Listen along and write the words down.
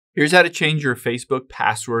Here's how to change your Facebook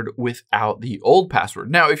password without the old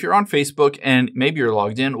password. Now, if you're on Facebook and maybe you're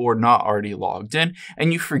logged in or not already logged in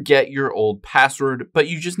and you forget your old password, but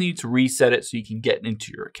you just need to reset it so you can get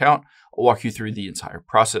into your account, I'll walk you through the entire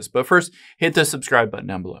process. But first, hit the subscribe button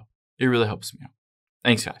down below. It really helps me out.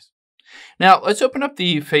 Thanks, guys. Now, let's open up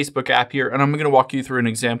the Facebook app here, and I'm going to walk you through an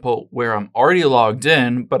example where I'm already logged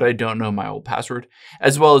in, but I don't know my old password,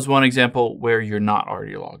 as well as one example where you're not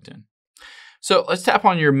already logged in. So let's tap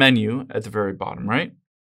on your menu at the very bottom right,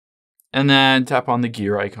 and then tap on the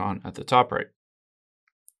gear icon at the top right.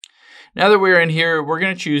 Now that we're in here, we're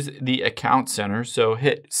going to choose the Account Center. So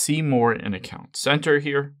hit See More in Account Center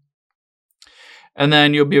here. And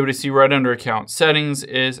then you'll be able to see right under Account Settings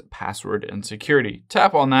is Password and Security.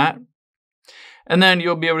 Tap on that. And then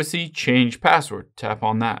you'll be able to see Change Password. Tap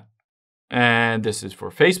on that. And this is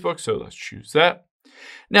for Facebook, so let's choose that.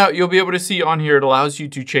 Now you'll be able to see on here, it allows you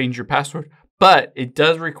to change your password, but it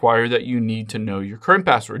does require that you need to know your current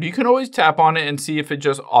password. You can always tap on it and see if it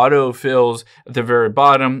just auto-fills at the very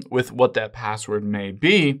bottom with what that password may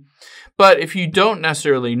be. But if you don't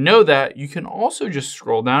necessarily know that, you can also just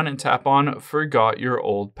scroll down and tap on Forgot Your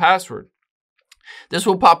Old Password. This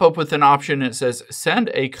will pop up with an option that says send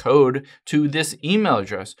a code to this email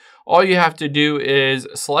address. All you have to do is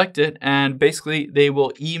select it, and basically they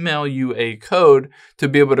will email you a code to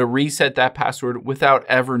be able to reset that password without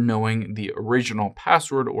ever knowing the original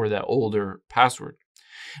password or that older password.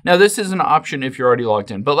 Now, this is an option if you're already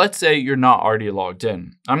logged in, but let's say you're not already logged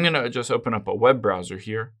in. I'm going to just open up a web browser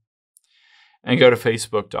here and go to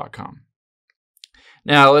facebook.com.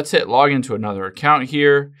 Now, let's hit log into another account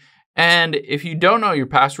here. And if you don't know your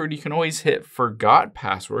password, you can always hit Forgot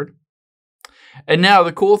Password. And now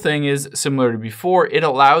the cool thing is, similar to before, it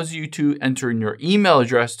allows you to enter in your email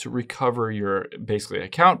address to recover your basically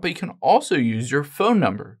account, but you can also use your phone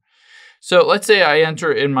number. So let's say I enter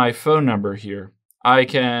in my phone number here. I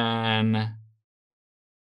can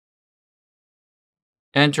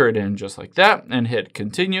enter it in just like that and hit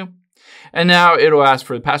continue. And now it'll ask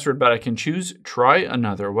for the password, but I can choose try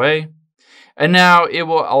another way. And now it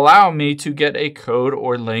will allow me to get a code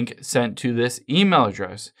or link sent to this email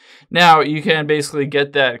address. Now you can basically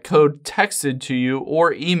get that code texted to you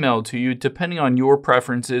or emailed to you depending on your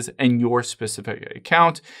preferences and your specific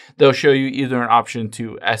account. They'll show you either an option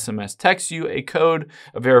to SMS text you a code,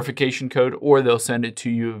 a verification code, or they'll send it to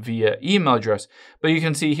you via email address. But you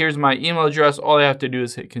can see here's my email address. All I have to do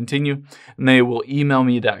is hit continue and they will email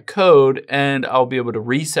me that code and I'll be able to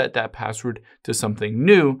reset that password to something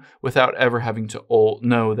new without ever having to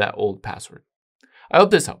know that old password. I hope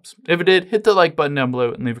this helps. If it did, hit the like button down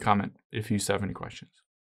below and leave a comment if you still have any questions.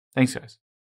 Thanks, guys.